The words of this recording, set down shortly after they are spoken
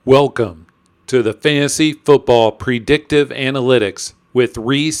Welcome to the Fantasy Football Predictive Analytics with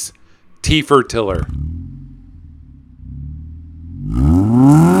Rhys Tiller.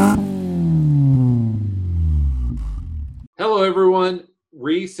 Hello, everyone.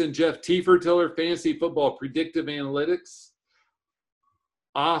 Rhys and Jeff Tiller, Fantasy Football Predictive Analytics.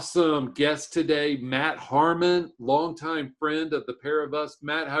 Awesome guest today, Matt Harmon, longtime friend of the pair of us.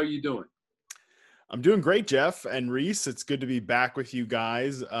 Matt, how are you doing? I'm doing great, Jeff and Rhys. It's good to be back with you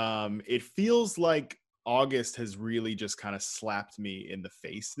guys. It feels like August has really just kind of slapped me in the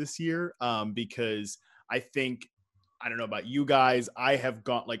face this year because I don't know about you guys. I have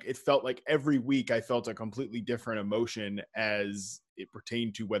gone it felt like every week I felt a completely different emotion as it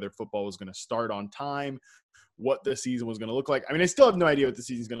pertained to whether football was going to start on time, what the season was going to look like. I mean, I still have no idea what the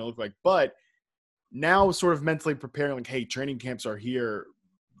season's going to look like, but now sort of mentally preparing, like, hey, training camps are here,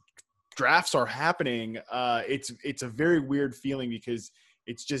 drafts are happening. It's a very weird feeling because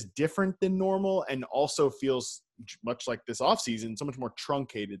it's just different than normal and also feels much like this offseason, so much more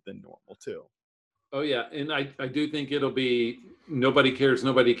truncated than normal too. Oh, yeah. And I do think it'll be nobody cares.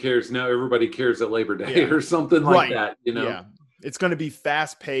 Now everybody cares at Labor Day Yeah. or something like Right. that, Yeah. It's going to be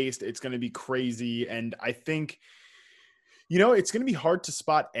fast paced. It's going to be crazy. And I think, it's going to be hard to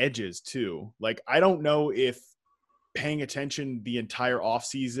spot edges too. Like, I don't know if paying attention the entire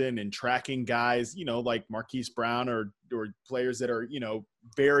offseason and tracking guys, like Marquise Brown or players that are,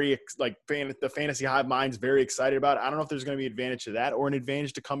 very the fantasy hive mind's very excited about. I don't know if there's going to be an advantage to that or an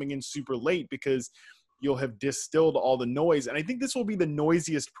advantage to coming in super late because you'll have distilled all the noise. And I think this will be the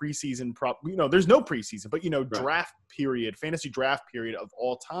noisiest preseason there's no preseason, but Right. fantasy draft period of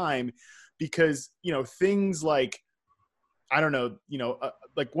all time because, things like, I don't know,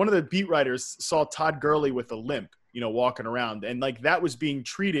 like one of the beat writers saw Todd Gurley with a limp, walking around. And like that was being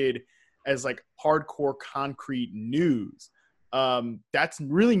treated as like hardcore concrete news. That's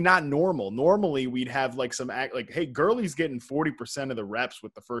really not normal. Normally we'd have like some act like, hey, Gurley's getting 40% of the reps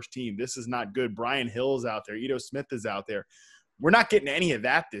with the first team. This is not good. Brian Hill's out there. Ito Smith is out there. We're not getting any of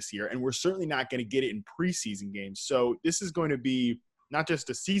that this year. And we're certainly not going to get it in preseason games. So this is going to be not just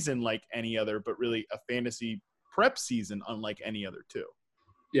a season like any other, but really a fantasy prep season unlike any other two.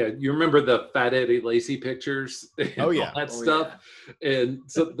 Yeah, you remember the Fat Eddie Lacy pictures and Oh all yeah. that stuff? Yeah. And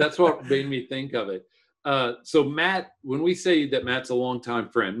so that's what made me think of it. So Matt, when we say that Matt's a longtime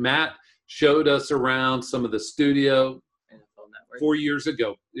friend, Matt showed us around some of the studio 4 years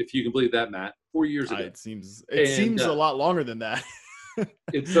ago, if you can believe that, Matt. 4 years ago. It seems a lot longer than that.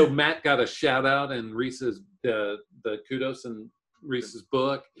 And so Matt got a shout out in Rhys's the kudos in Rhys's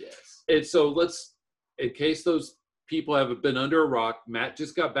book. Yes. And so in case those people haven't been under a rock, Matt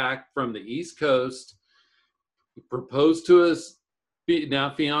just got back from the East Coast. He proposed to his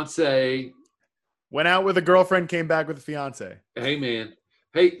now fiance. Went out with a girlfriend, came back with a fiance. Hey, man.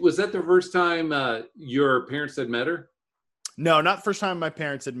 Hey, was that the first time your parents had met her? No, not first time my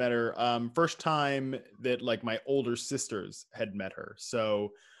parents had met her. First time that like my older sisters had met her.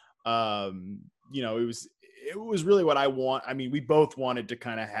 So, it was really what I want. I mean, we both wanted to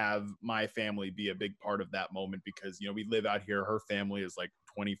kind of have my family be a big part of that moment because, we live out here. Her family is like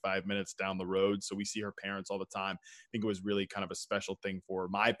 25 minutes down the road. So we see her parents all the time. I think it was really kind of a special thing for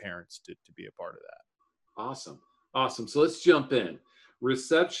my parents to be a part of that. Awesome. Awesome. So let's jump in.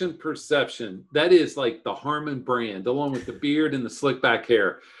 Reception perception. That is like the Harmon brand, along with the beard and the slick back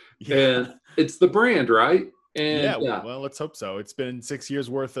hair. Yeah. And it's the brand, right? And well, let's hope so. It's been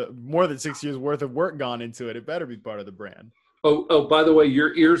more than 6 years worth of work gone into it. It better be part of the brand. Oh, by the way,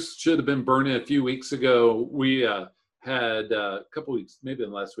 your ears should have been burning a few weeks ago. We had a couple weeks, maybe in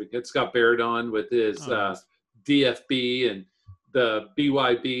the last week, had Scott Barrett on with his Nice. DFB, and the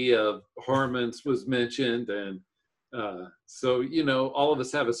BYB of Harmon's was mentioned. And so, all of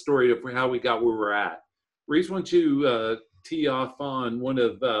us have a story of how we got where we're at. Rhys, why don't you tee off on one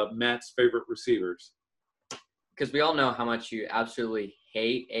of Matt's favorite receivers? Because we all know how much you absolutely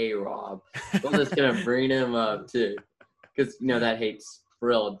hate A-Rob. We're just going to bring him up, too. Because, that hate's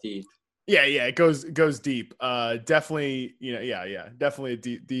real deep. Yeah, it goes deep. Definitely, definitely a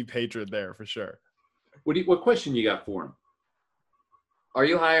deep hatred there for sure. What question you got for him? Are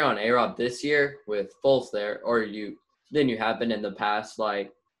you higher on A-Rob this year with Foles there, or than you have been in the past,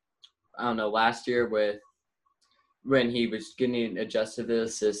 like, I don't know, last year when he was getting adjusted to the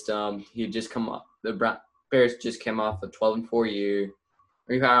system, he just come up, the Bears just came off a 12-4 year.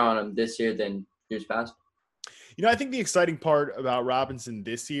 Are you higher on him this year than years past? I think the exciting part about Robinson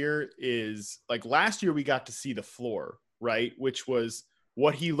this year is like last year we got to see the floor, right? Which was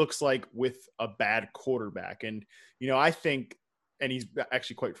what he looks like with a bad quarterback. And, I think and he's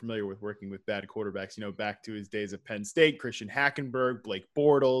actually quite familiar with working with bad quarterbacks, back to his days at Penn State, Christian Hackenberg, Blake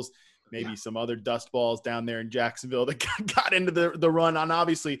Bortles, maybe some other dust balls down there in Jacksonville that got into the run on,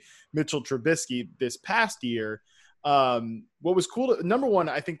 obviously, Mitchell Trubisky this past year. What was cool, number one,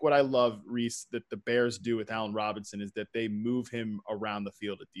 I think what I love, Rhys, that the Bears do with Allen Robinson is that they move him around the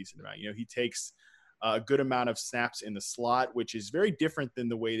field a decent amount. He takes a good amount of snaps in the slot, which is very different than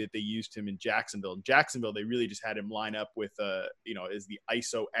the way that they used him in Jacksonville. In Jacksonville, they really just had him line up with, as the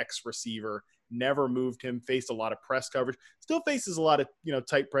ISO X receiver, never moved him, faced a lot of press coverage, still faces a lot of,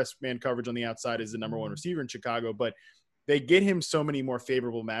 tight press man coverage on the outside as the number one receiver in Chicago, but they get him so many more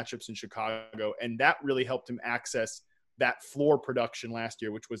favorable matchups in Chicago, and that really helped him access that floor production last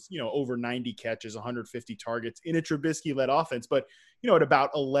year, which was, over 90 catches, 150 targets in a Trubisky-led offense, but, at about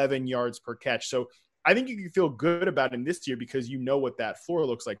 11 yards per catch. So I think you can feel good about him this year because you know what that floor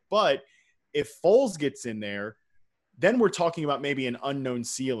looks like. But if Foles gets in there, then we're talking about maybe an unknown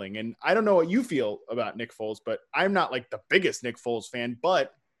ceiling. And I don't know what you feel about Nick Foles, but I'm not like the biggest Nick Foles fan,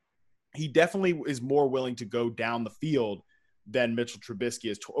 but he definitely is more willing to go down the field than Mitchell Trubisky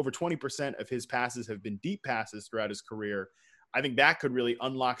is. Over 20% of his passes have been deep passes throughout his career. I think that could really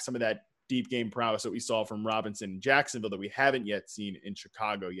unlock some of that deep game prowess that we saw from Robinson in Jacksonville that we haven't yet seen in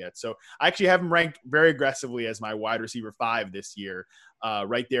Chicago yet. So I actually have him ranked very aggressively as my wide receiver 5 this year,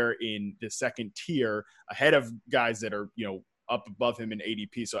 right there in the second tier, ahead of guys that are, up above him in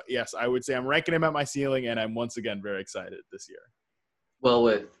ADP. So yes, I would say I'm ranking him at my ceiling, and I'm once again very excited this year. Well,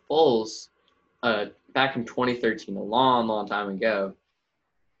 with Foles, back in 2013, a long, long time ago,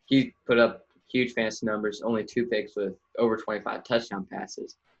 he put up huge fantasy numbers, only 2 picks with over 25 touchdown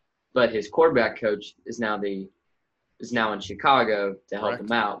passes. But his quarterback coach is now in Chicago to help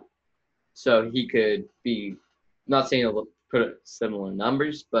him out. So he could be, not saying he'll put up similar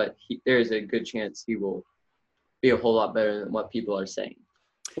numbers, but there is a good chance he will be a whole lot better than what people are saying.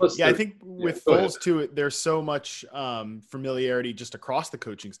 I think with Foles too, there's so much familiarity just across the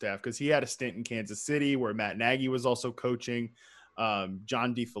coaching staff because he had a stint in Kansas City where Matt Nagy was also coaching.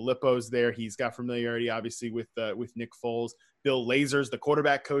 John DeFilippo's there. He's got familiarity, obviously, with Nick Foles. Bill Lazor's the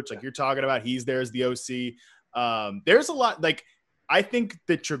quarterback coach, like you're talking about. He's there as the OC. There's a lot. Like, I think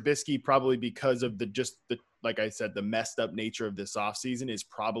that Trubisky, probably because of like I said, the messed up nature of this offseason, is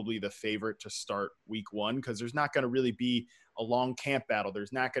probably the favorite to start week 1 because there's not going to really be a long camp battle.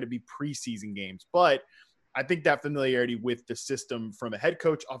 There's not going to be preseason games. But I think that familiarity with the system from a head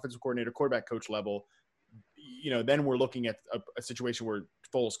coach, offensive coordinator, quarterback coach level, then we're looking at a situation where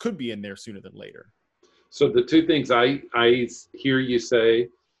Foles could be in there sooner than later. So the 2 things I hear you say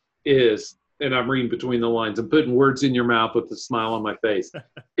is, and I'm reading between the lines, I'm putting words in your mouth with a smile on my face,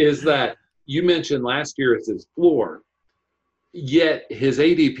 is that you mentioned last year as his floor, yet his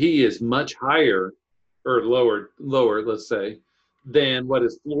ADP is much higher or lower, let's say, than what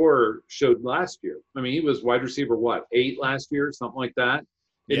his floor showed last year. I mean, he was wide receiver, 8 last year, something like that?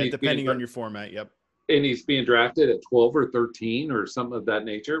 Yeah, depending on your format, yep. And he's being drafted at 12 or 13 or something of that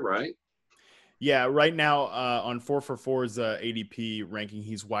nature, right? Yeah, right now on 444's ADP ranking,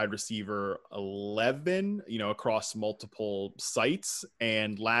 he's wide receiver 11, across multiple sites.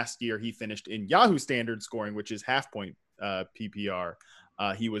 And last year he finished in Yahoo standard scoring, which is half point PPR.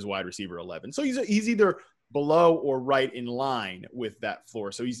 He was wide receiver 11. So he's either below or right in line with that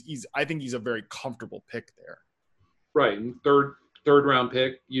floor. So I think he's a very comfortable pick there. Right, and third round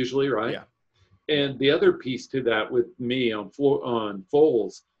pick usually, right? Yeah. And the other piece to that with me on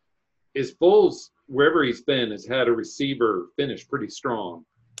Foles is Foles, wherever he's been, has had a receiver finish pretty strong.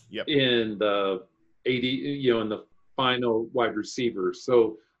 Yep. In the 80, in the final wide receivers.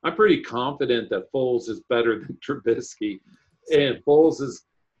 So I'm pretty confident that Foles is better than Trubisky. And Foles is,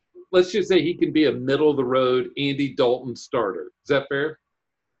 let's just say he can be a middle of the road Andy Dalton starter. Is that fair?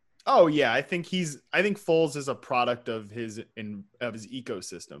 Oh yeah, I think Foles is a product of his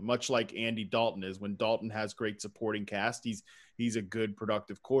ecosystem, much like Andy Dalton is. When Dalton has great supporting cast, he's a good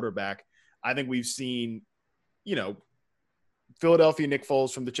productive quarterback. I think we've seen, Philadelphia Nick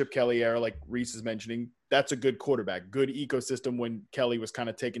Foles from the Chip Kelly era, like Rhys is mentioning, that's a good quarterback, good ecosystem when Kelly was kind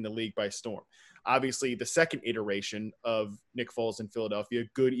of taking the league by storm. Obviously, the second iteration of Nick Foles in Philadelphia,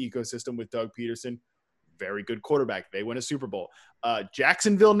 good ecosystem with Doug Peterson, very good quarterback. They win a Super Bowl.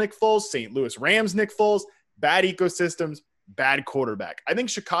 Jacksonville Nick Foles, St. Louis Rams Nick Foles, bad ecosystems, bad quarterback. I think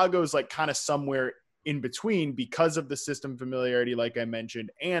Chicago is like kind of somewhere in between because of the system familiarity, like I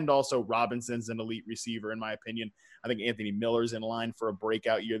mentioned, and also Robinson's an elite receiver, in my opinion. I think Anthony Miller's in line for a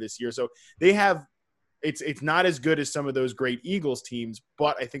breakout year this year. So they have it's not as good as some of those great Eagles teams,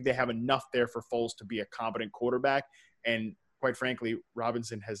 but I think they have enough there for Foles to be a competent quarterback. And quite frankly,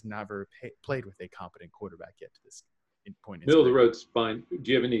 Robinson has never played with a competent quarterback yet to this point Middle of the incident. road's fine.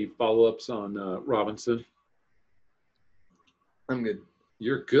 Do you have any follow-ups on Robinson? I'm good.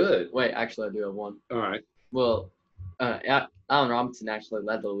 You're good. Wait, actually, I do have one. All right. Well, Allen Robinson actually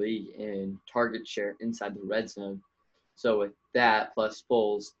led the league in target share inside the red zone. So with that plus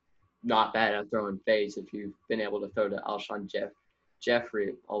Foles, not bad at throwing fades if you've been able to throw to Alshon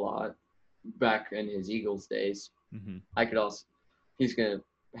Jeffrey a lot back in his Eagles days. Mm-hmm. He's going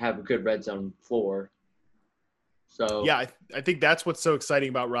to have a good red zone floor. So yeah, I think that's what's so exciting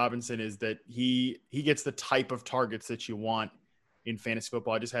about Robinson is that he gets the type of targets that you want in fantasy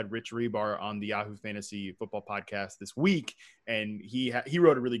football. I just had Rich Rebar on the Yahoo Fantasy Football podcast this week, and he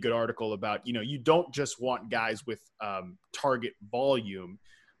wrote a really good article about, you don't just want guys with target volume.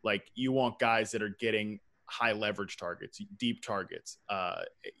 Like, you want guys that are getting high leverage targets, deep targets.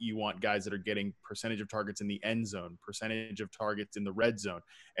 You want guys that are getting percentage of targets in the end zone, percentage of targets in the red zone.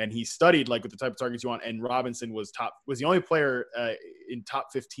 And he studied like with the type of targets you want. And Robinson was the only player in top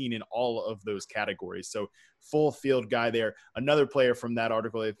 15 in all of those categories. So full field guy there. Another player from that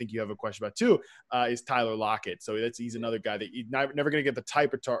article I think you have a question about too is Tyler Lockett. So he's another guy that you're never going to get the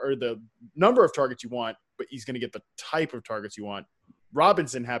type of or the number of targets you want, but he's going to get the type of targets you want.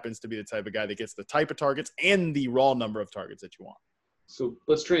 Robinson happens to be the type of guy that gets the type of targets and the raw number of targets that you want. So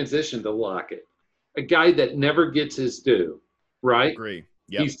let's transition to Lockett, a guy that never gets his due, right? Agree.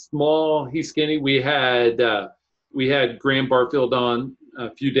 Yep. He's small, he's skinny. We had Graham Barfield on a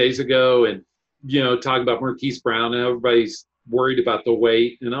few days ago, and talking about Marquise Brown, and everybody's worried about the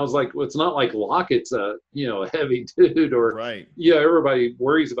weight. And I was like, well, it's not like Lockett's a heavy dude, or right. Everybody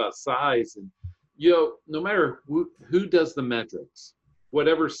worries about size, and no matter who does the metrics,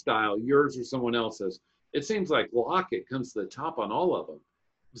 whatever style, yours or someone else's, it seems like Lockett comes to the top on all of them.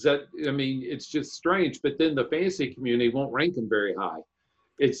 It's just strange. But then the fantasy community won't rank him very high.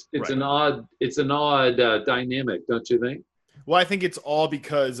 It's right. an odd dynamic, don't you think? Well, I think it's all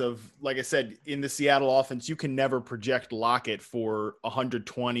because of, like I said, in the Seattle offense, you can never project Lockett for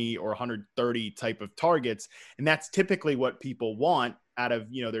 120 or 130 type of targets, and that's typically what people want out of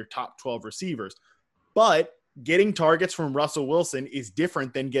their top 12 receivers. But getting targets from Russell Wilson is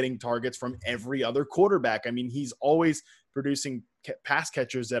different than getting targets from every other quarterback. I mean, he's always producing pass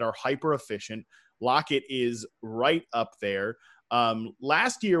catchers that are hyper efficient. Lockett is right up there.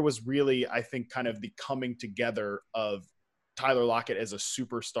 Last year was really, I think, kind of the coming together of Tyler Lockett as a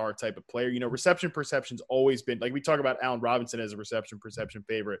superstar type of player. Reception perception's always been, like we talk about Allen Robinson as a reception perception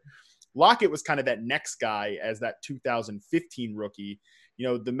favorite. Lockett was kind of that next guy as that 2015 rookie.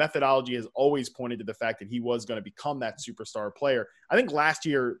 The methodology has always pointed to the fact that he was going to become that superstar player. I think last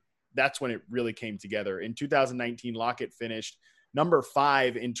year, that's when it really came together. In 2019, Lockett finished number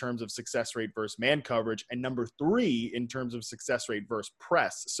 5 in terms of success rate versus man coverage and number 3 in terms of success rate versus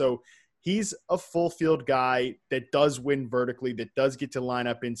press. So he's a full field guy that does win vertically, that does get to line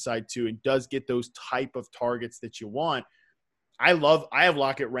up inside too, and does get those type of targets that you want. I have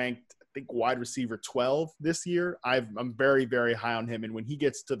Lockett ranked, I think, wide receiver 12 this year. I'm very, very high on him. And when he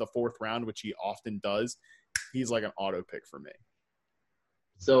gets to the 4th round, which he often does, he's like an auto pick for me.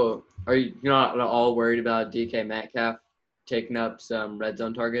 So are you not at all worried about DK Metcalf taking up some red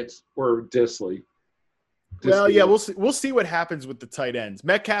zone targets? Or Disley? Well, yeah, we'll see what happens with the tight ends.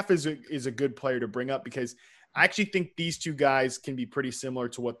 Metcalf is a good player to bring up because I actually think these two guys can be pretty similar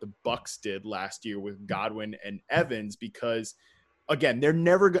to what the Bucs did last year with Godwin and Evans, because again, they're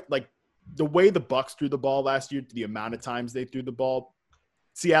never like the way the Bucs threw the ball last year, to the amount of times they threw the ball.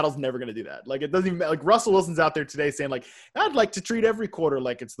 Seattle's never going to do that. Like, it doesn't even matter. Like, Russell Wilson's out there today saying, like, I'd like to treat every quarter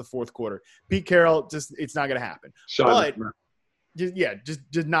like it's the 4th quarter. Pete Carroll, it's not going to happen. Just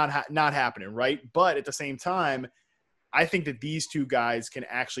not happening, right? But at the same time, I think that these two guys can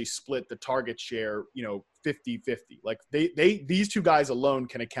actually split the target share, 50-50. Like, these two guys alone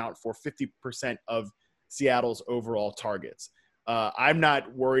can account for 50% of Seattle's overall targets. I'm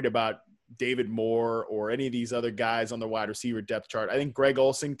not worried about David Moore or any of these other guys on the wide receiver depth chart. I think Greg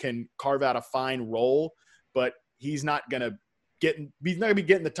Olsen can carve out a fine role, but he's not going to be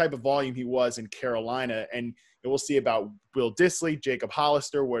getting the type of volume he was in Carolina. And we'll see about Will Disley, Jacob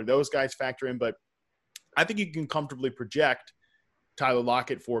Hollister, where those guys factor in. But I think you can comfortably project Tyler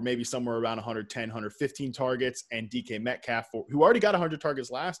Lockett for maybe somewhere around 110, 115 targets, and DK Metcalf, who already got 100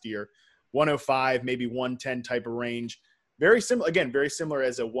 targets last year, 105, maybe 110 type of range. Very similar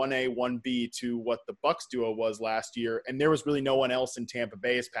as a 1A, 1B to what the Bucs duo was last year. And there was really no one else in Tampa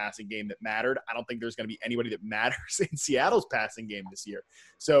Bay's passing game that mattered. I don't think there's going to be anybody that matters in Seattle's passing game this year.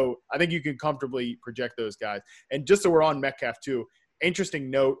 So I think you can comfortably project those guys. And just so we're on Metcalf too,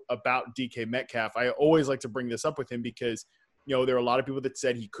 interesting note about DK Metcalf. I always like to bring this up with him because there are a lot of people that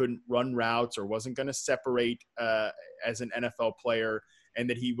said he couldn't run routes or wasn't going to separate as an NFL player, and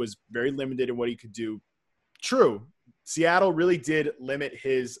that he was very limited in what he could do. True. Seattle really did limit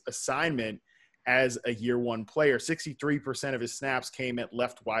his assignment as a year one player. 63% of his snaps came at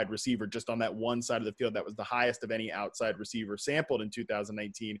left wide receiver, just on that one side of the field. That was the highest of any outside receiver sampled in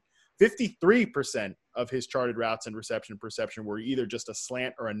 2019. 53% of his charted routes and reception perception were either just a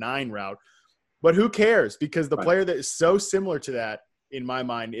slant or a 9 route. But who cares? Because the player that is so similar to that, in my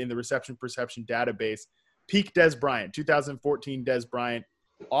mind, in the reception perception database, peak Dez Bryant, 2014 Dez Bryant,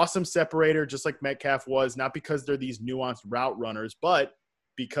 awesome separator, just like Metcalf was, not because they're these nuanced route runners, but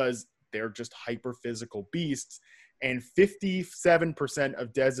because they're just hyper physical beasts. And 57%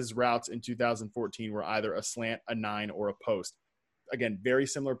 of Dez's routes in 2014 were either a slant, a 9, or a post. Again, very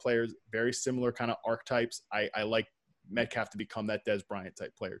similar players, very similar kind of archetypes. I like Metcalf to become that Dez Bryant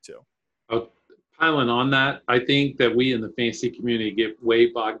type player too. Piling on that, I think that we in the fantasy community get way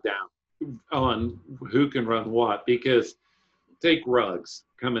bogged down on who can run what, because take Ruggs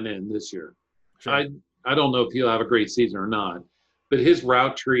coming in this year. Sure. I don't know if he'll have a great season or not, but his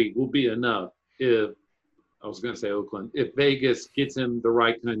route tree will be enough if, I was going to say Oakland, if Vegas gets him the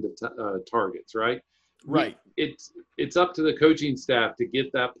right kind of targets, right? Right. It's up to the coaching staff to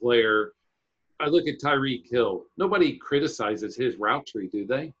get that player. I look at Tyreek Hill. Nobody criticizes his route tree, do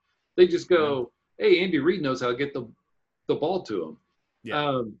they? They just go, hey, Andy Reid knows how to get the ball to him.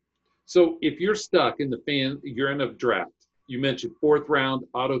 Yeah. So if you're stuck in you're in a draft. You mentioned 4th round,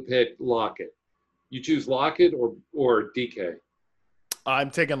 auto pick, Lockett. You choose Lockett or DK? I'm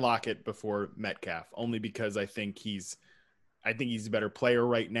taking Lockett before Metcalf, only because I think he's a better player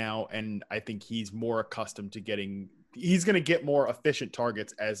right now, and I think he's more accustomed to he's going to get more efficient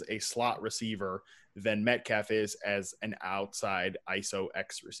targets as a slot receiver than Metcalf is as an outside ISO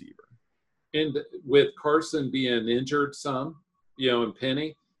X receiver. And with Carson being injured some, and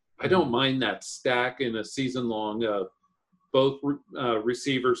Penny, I don't mind that stack in a season long of both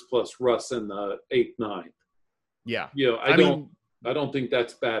receivers plus Russ in the 8th, 9th. Yeah. I don't think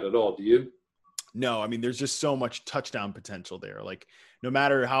that's bad at all. Do you? No, I mean, there's just so much touchdown potential there. Like, no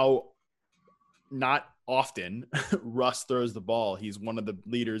matter how not often Russ throws the ball, he's one of the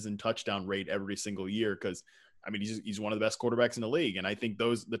leaders in touchdown rate every single year because, I mean, he's one of the best quarterbacks in the league. And I think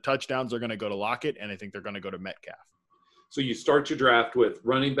the touchdowns are going to go to Lockett, and I think they're going to go to Metcalf. So you start your draft with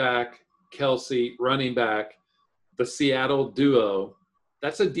running back, Kelsey, running back, the Seattle duo.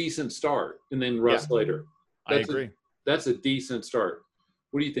 That's a decent start. And then Russ later. I agree. That's a decent start.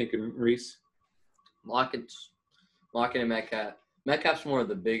 What are you thinking, Rhys? Lockett and Metcalf. Metcalf's more of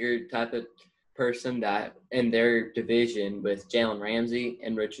the bigger type of person that in their division with Jalen Ramsey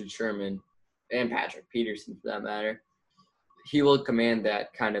and Richard Sherman and Patrick Peterson for that matter, he will command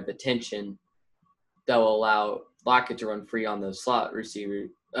that kind of attention that will allow Lockett to run free on those slot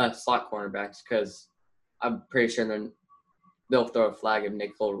cornerbacks, because I'm pretty sure they'll throw a flag if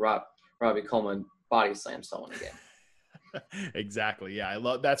Nick Cole Robbie Coleman body slams someone again. Exactly. Yeah,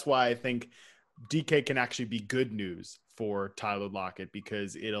 that's why I think DK can actually be good news for Tyler Lockett,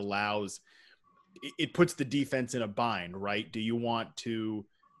 because it puts the defense in a bind, right? Do you want to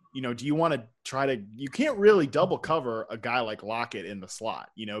you can't really double cover a guy like Lockett in the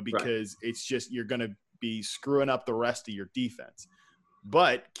slot, because it's just, you're going to be screwing up the rest of your defense.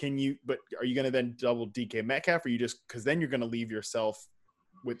 But are you going to then double DK Metcalf, or because then you're going to leave yourself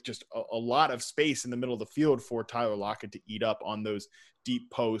with just a lot of space in the middle of the field for Tyler Lockett to eat up on those deep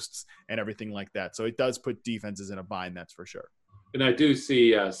posts and everything like that. So it does put defenses in a bind, that's for sure. And I do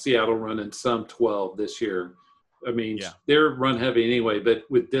see Seattle running some 12 this year. I mean, they're run heavy anyway, but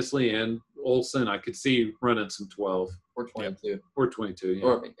with Disley and Olsen, I could see running some 12. Or 22. Yep. Or 22, yeah.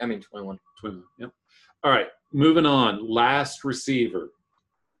 Or, 21. 21, yep. All right, moving on. Last receiver.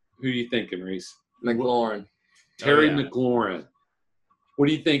 Who are you thinking, Rhys? McLaurin. Terry McLaurin. What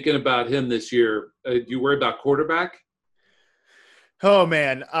are you thinking about him this year? Do you worry about quarterback? Oh,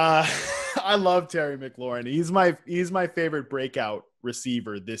 man. I love Terry McLaurin. He's my favorite breakout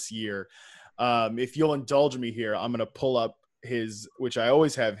receiver this year. If you'll indulge me here, I'm going to pull up which I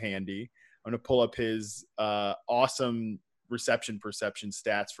always have handy. I'm going to pull up his awesome reception perception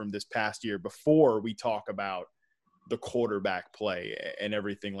stats from this past year before we talk about the quarterback play and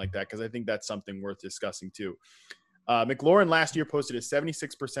everything like that, because I think that's something worth discussing too. McLaurin last year posted a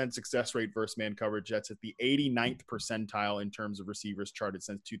 76% success rate versus man coverage. That's at the 89th percentile in terms of receivers charted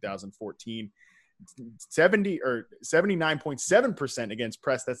since 2014. 79.7% against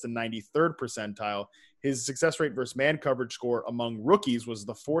press. That's the 93rd percentile. His success rate versus man coverage score among rookies was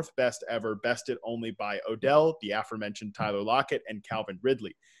the 4th best ever, bested only by Odell, the aforementioned Tyler Lockett, and Calvin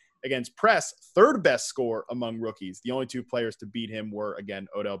Ridley. Against press, third best score among rookies. The only two players to beat him were, again,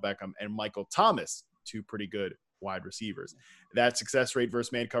 Odell Beckham and Michael Thomas, two pretty good wide receivers. That success rate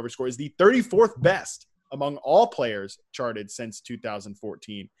versus man coverage score is the 34th best among all players charted since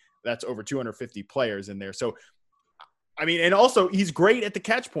 2014. That's over 250 players in there. So, I mean, and also he's great at the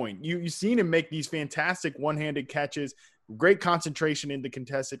catch point. You've seen him make these fantastic one-handed catches, great concentration in the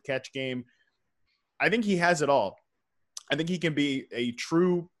contested catch game. I think he has it all. I think he can be a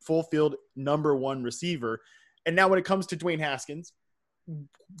true full field number one receiver. And now when it comes to Dwayne Haskins,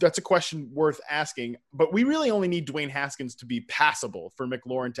 that's a question worth asking, but we really only need Dwayne Haskins to be passable for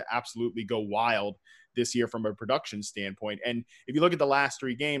McLaurin to absolutely go wild this year from a production standpoint. And if you look at the last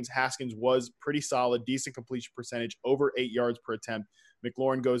 3 games, Haskins was pretty solid, decent completion percentage, over 8 yards per attempt.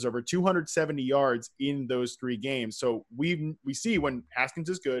 McLaurin goes over 270 yards in those 3 games. So we see when Haskins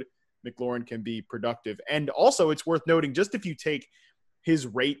is good, McLaurin can be productive. And also it's worth noting, just if you take his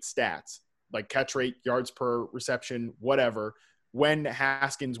rate stats, like catch rate, yards per reception, whatever, when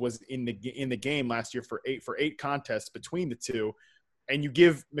Haskins was in the game last year for eight contests between the two, and you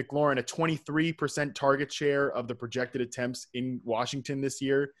give McLaurin a 23% target share of the projected attempts in Washington this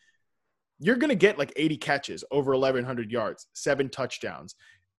year, you're going to get like 80 catches, over 1,100 yards, 7 touchdowns.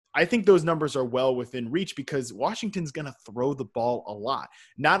 I think those numbers are well within reach because Washington's going to throw the ball a lot.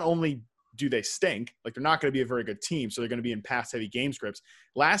 Not only do they stink, like they're not going to be a very good team, so they're going to be in pass-heavy game scripts.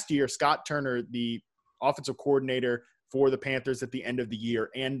 Last year, Scott Turner, the offensive coordinator for the Panthers at the end of the year,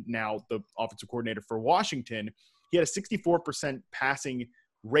 and now the offensive coordinator for Washington, he had a 64% passing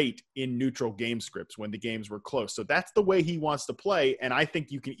rate in neutral game scripts when the games were close. So that's the way he wants to play, and I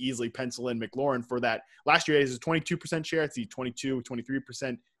think you can easily pencil in McLaurin for that. Last year, he has a 22% share. It's the 22,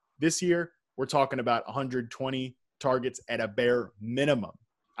 23%. This year, we're talking about 120 targets at a bare minimum.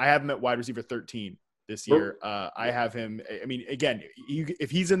 I have him at wide receiver 13 this year. I have him. I mean, again,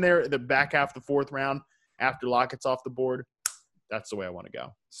 if he's in there the back half of the 4th round after Lockett's off the board, that's the way I want to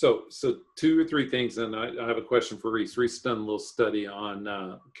go. So 2 or 3 things, and I have a question for Rhys. Rhys done a little study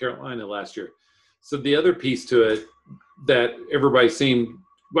on Carolina last year. So the other piece to it that everybody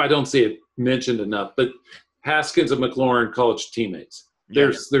I don't see it mentioned enough, but Haskins and McLaurin, college teammates.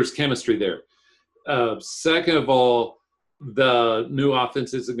 There's chemistry there. Second of all, the new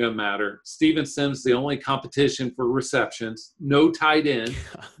offense isn't going to matter. Steven Sims, the only competition for receptions. No tight end.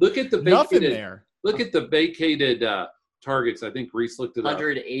 Look at the vacated. there. Look at the vacated targets. I think Rhys looked it up.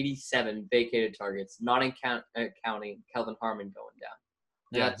 187 vacated targets, not counting Kelvin Harmon going down.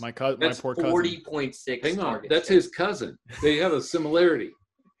 Yeah, my poor cousin. 40.6 Hang on, targets. that's his cousin. They have a similarity.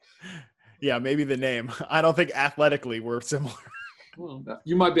 Yeah, maybe the name. I don't think athletically we're similar. Well,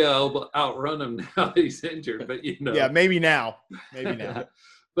 you might be able to outrun him now that he's injured, but you know. Yeah, maybe now.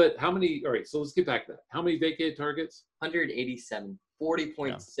 But how many? All right, so let's get back to that. How many vacated targets? 187,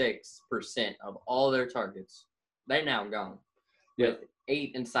 40.6% of all their targets. They're now gone. Yeah. With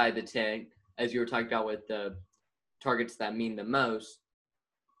 8 inside the 10, as you were talking about with the targets that mean the most,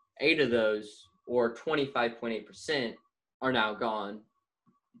 8 of those, or 25.8%, are now gone.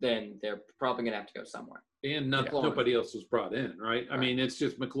 Then they're probably going to have to go somewhere. And nobody else was brought in, right? I mean, it's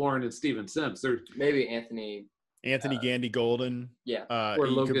just McLaurin and Steven Sims. Maybe Anthony Gandy Golden. Yeah. Or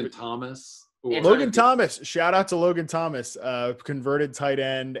Logan Thomas. Logan Thomas. Shout out to Logan Thomas, converted tight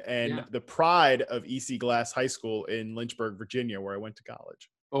end and the pride of EC Glass High School in Lynchburg, Virginia, where I went to college.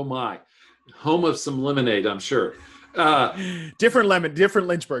 Oh, my. Home of some lemonade, I'm sure. Different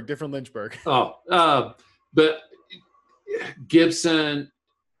Lynchburg. Oh, but Gibson,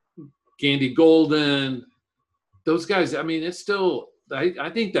 Gandy Golden, those guys, I mean, it's still – I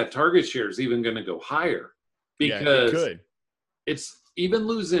think that target share is even going to go higher because it's even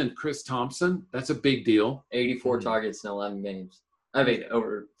losing Chris Thompson. That's a big deal. 84 targets in 11 games. I mean,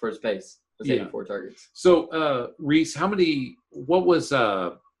 over first base. It was 84 targets. So, Rhys, what was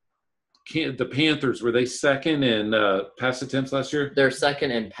the Panthers? Were they second in pass attempts last year? They're second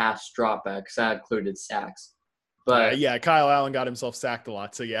in pass dropbacks. That included sacks. But Kyle Allen got himself sacked a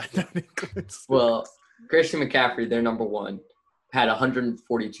lot, so yeah. Well, Christian McCaffrey, their number 1, had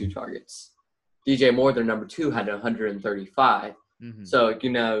 142 targets. DJ Moore, their number 2, had 135. Mm-hmm. So,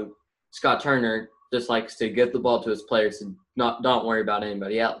 Scott Turner just likes to give the ball to his players and don't worry about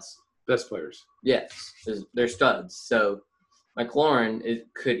anybody else. Best players. Yes, they're studs. So, McLaurin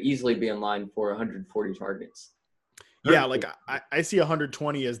could easily be in line for 140 targets. Yeah, like I see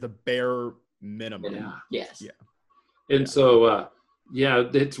 120 as the bare minimum. Yeah. Yes. Yeah. And so,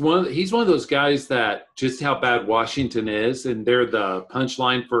 he's one of those guys that just how bad Washington is, and they're the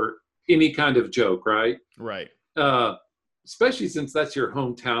punchline for any kind of joke, right? Right. Especially since that's your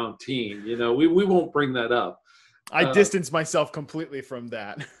hometown team. We won't bring that up. I distance myself completely from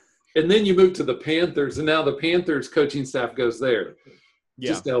that. And then you move to the Panthers, and now the Panthers coaching staff goes there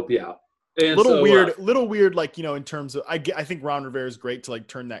just to help you out. And little weird, like, in terms of, I think Ron Rivera is great to like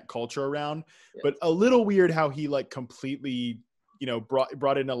turn that culture around, but a little weird how he like completely,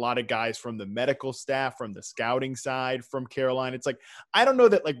 brought in a lot of guys from the medical staff, from the scouting side, from Carolina. It's like, I don't know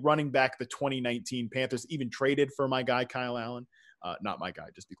that like running back the 2019 Panthers even traded for my guy, Kyle Allen. Not my guy,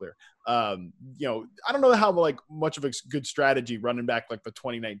 just to be clear. I don't know how like much of a good strategy running back like the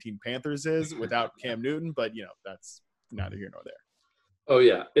 2019 Panthers is without Cam Newton, but that's neither here nor there. Oh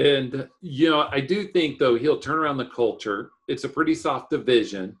yeah. And, I do think though, he'll turn around the culture. It's a pretty soft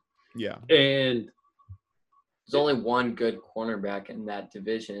division. Yeah. And there's only one good cornerback in that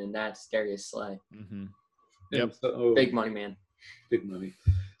division, and that's Darius Slay. Mm-hmm. Yep. So, big money, man. Big money.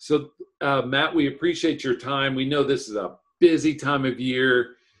 So, Matt, we appreciate your time. We know this is a busy time of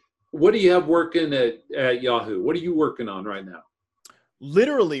year. What do you have working at Yahoo? What are you working on right now?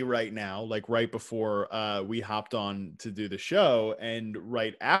 Literally right now, like right before we hopped on to do the show, and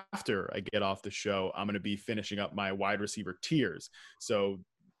right after I get off the show, I'm going to be finishing up my wide receiver tiers. So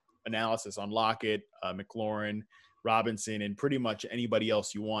analysis on Lockett, McLaurin, Robinson, and pretty much anybody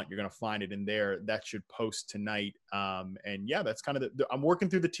else you want. You're going to find it in there. That should post tonight. And yeah, that's kind of I'm working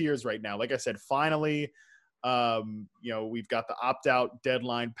through the tiers right now. Like I said, finally, we've got the opt-out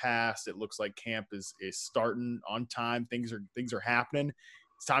deadline passed. It looks like camp is starting on time. Things are happening.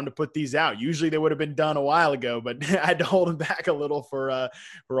 It's time to put these out. Usually they would have been done a while ago, but I had to hold them back a little for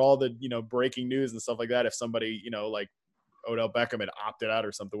all the, breaking news and stuff like that. If somebody, like Odell Beckham had opted out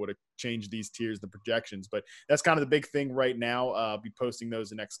or something, would have changed these tiers, the projections. But that's kind of the big thing right now. I'll be posting those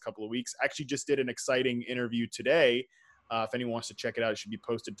the next couple of weeks. Actually just did an exciting interview today. If anyone wants to check it out, it should be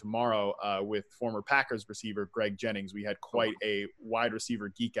posted tomorrow with former Packers receiver Greg Jennings. We had quite a wide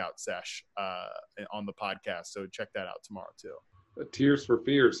receiver geek out sesh on the podcast. So check that out tomorrow too. Tears for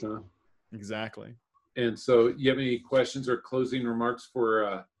Fears, huh? Exactly. And so you have any questions or closing remarks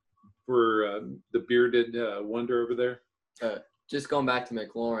for the bearded wonder over there? Just going back to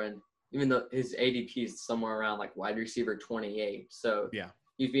McLaurin, even though his ADP is somewhere around like wide receiver 28. So yeah,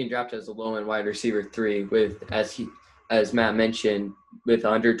 he's being drafted as a low end wide receiver 3 with, as Matt mentioned, with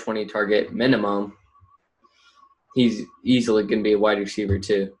 120 target minimum, he's easily going to be a wide receiver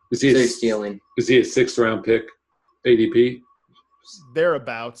too. Is he stealing? Is he a 6th round pick ADP?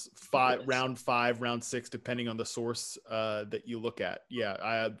 Thereabouts, round 5, round 6, depending on the source that you look at.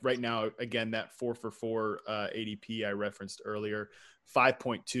 Yeah, right now, again, that 4 for 4 ADP I referenced earlier,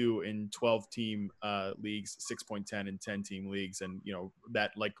 5.2 in 12-team leagues, 6.10 in 10-team leagues, and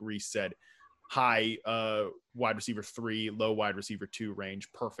that, like Rhys said, high wide receiver 3, low wide receiver 2 range,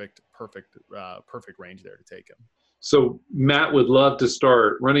 perfect range there to take him. So Matt would love to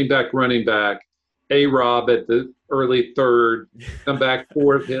start running back, A-Rob at the early 3rd, come back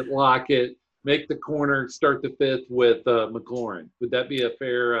 4th, hit Lockett, make the corner, start the 5th with McLaurin. Would that be a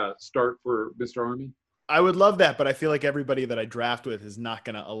fair start for Mr. Harmon? I would love that, but I feel like everybody that I draft with is not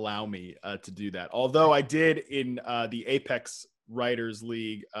going to allow me to do that. Although I did in the Apex Writers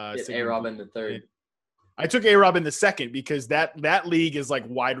League. A-Rob in the 3rd. I took A-Rob in the 2nd because that league is like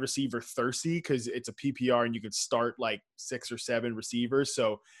wide receiver thirsty because it's a PPR and you can start like 6 or 7 receivers.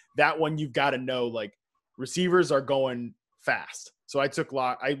 So that one you've got to know like receivers are going fast. So I took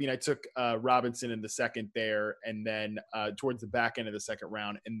Robinson in the 2nd there, and then towards the back end of the 2nd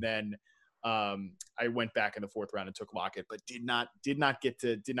round, and then I went back in the 4th round and took Lockett, but did not get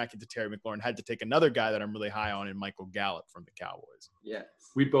to Terry McLaurin. Had to take another guy that I'm really high on in Michael Gallup from the Cowboys. Yes.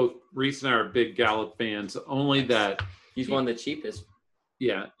 We both, Rhys and I, are big Gallup fans. Only that he's one of the cheapest.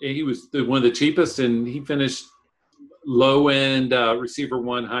 Yeah, he was one of the cheapest, and he finished low end receiver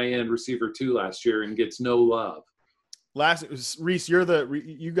 1, high end receiver 2 last year, and gets no love. Rhys,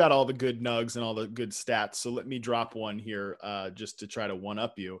 you got all the good nugs and all the good stats. So let me drop one here just to try to one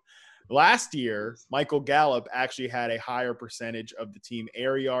up you. Last year, Michael Gallup actually had a higher percentage of the team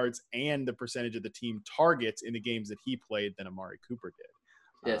air yards and the percentage of the team targets in the games that he played than Amari Cooper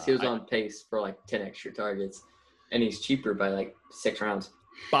did. Yes, he was on pace for like 10 extra targets, and he's cheaper by like 6 rounds.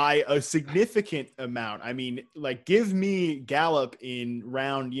 By a significant amount. I mean, like, give me Gallup in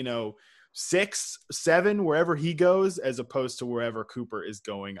round, 6, 7, wherever he goes, as opposed to wherever Cooper is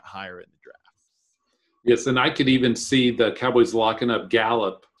going higher in the draft. Yes, and I could even see the Cowboys locking up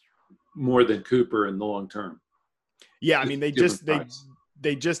Gallup more than Cooper in the long term. Yeah, I mean, they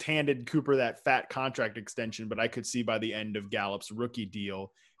just handed Cooper that fat contract extension, but I could see by the end of Gallup's rookie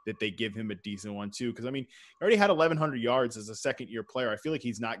deal that they give him a decent one too. Because I mean, he already had 1,100 yards as a second-year player. I feel like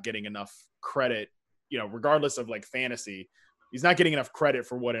he's not getting enough credit, regardless of like fantasy, he's not getting enough credit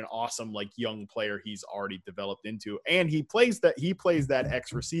for what an awesome like young player he's already developed into. And he plays that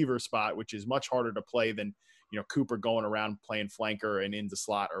X receiver spot, which is much harder to play than, you know, Cooper going around playing flanker and into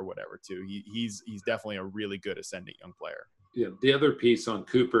slot or whatever too. He's definitely a really good ascending young player. Yeah, the other piece on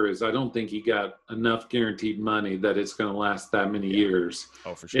Cooper is I don't think he got enough guaranteed money that it's going to last that many years.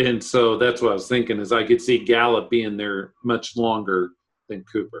 Oh, for sure. And so that's what I was thinking is I could see Gallup being there much longer than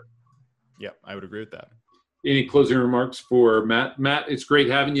Cooper. Yeah, I would agree with that. Any closing remarks for Matt? Matt, it's great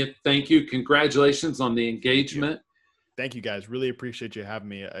having you. Thank you. Congratulations on the engagement. Thank you, guys. Really appreciate you having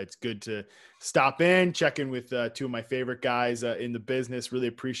me. It's good to stop in, check in with two of my favorite guys in the business. Really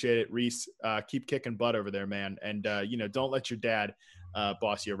appreciate it, Rhys. Keep kicking butt over there, man. And, you know, don't let your dad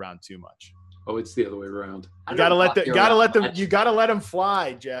boss you around too much. Oh, it's the other way around. You gotta let him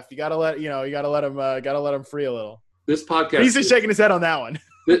fly, Jeff. You gotta let him free a little. This podcast. He's just shaking his head on that one.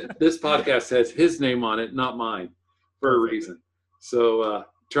 This podcast has his name on it, not mine, for a reason. So,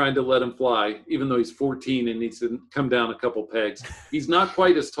 trying to let him fly, even though he's 14 and needs to come down a couple pegs. He's not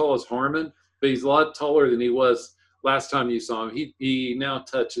quite as tall as Harmon, but he's a lot taller than he was last time you saw him. He now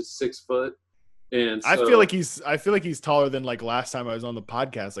touches 6 foot, and so, I feel like he's taller than like last time I was on the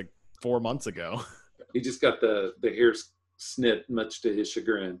podcast, like 4 months ago. He just got the hair snipped, much to his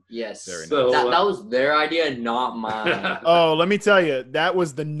chagrin. Yes, very nice. So, that was their idea, not mine. Oh, let me tell you, that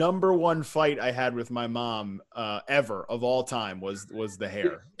was the number one fight I had with my mom ever of all time was the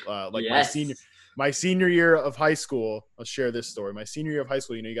hair. Like Yes. my senior year of high school. I'll share this story. My senior year of high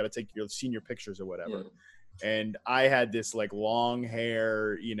school, you know, you got to take your senior pictures or whatever. Yeah. And I had this like long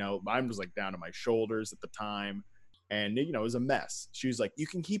hair, you know, mine was like down to my shoulders at the time. And, you know, it was a mess. She was like, you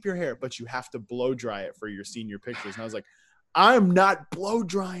can keep your hair, but you have to blow dry it for your senior pictures. And I was like, I'm not blow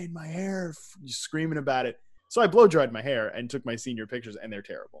drying my hair, screaming about it. So I blow dried my hair and took my senior pictures, and they're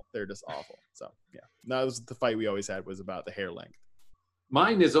terrible. They're just awful. So, yeah. That was the fight we always had, was about the hair length.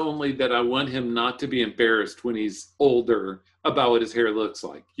 Mine is only that I want him not to be embarrassed when he's older about what his hair looks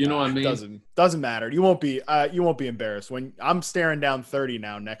like. You know what I mean? Doesn't matter. You won't be embarrassed when I'm staring down 30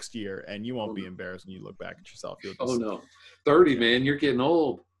 now next year, and you won't be embarrassed when you look back at yourself. Oh no, 30, man, you're getting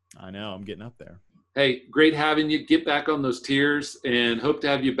old. I know, I'm getting up there. Hey, great having you. Get back on those tiers, and hope to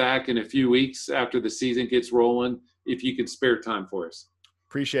have you back in a few weeks after the season gets rolling, if you can spare time for us.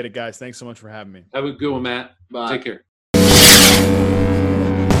 Appreciate it, guys. Thanks so much for having me. Have a good one, Matt. Bye. Take care.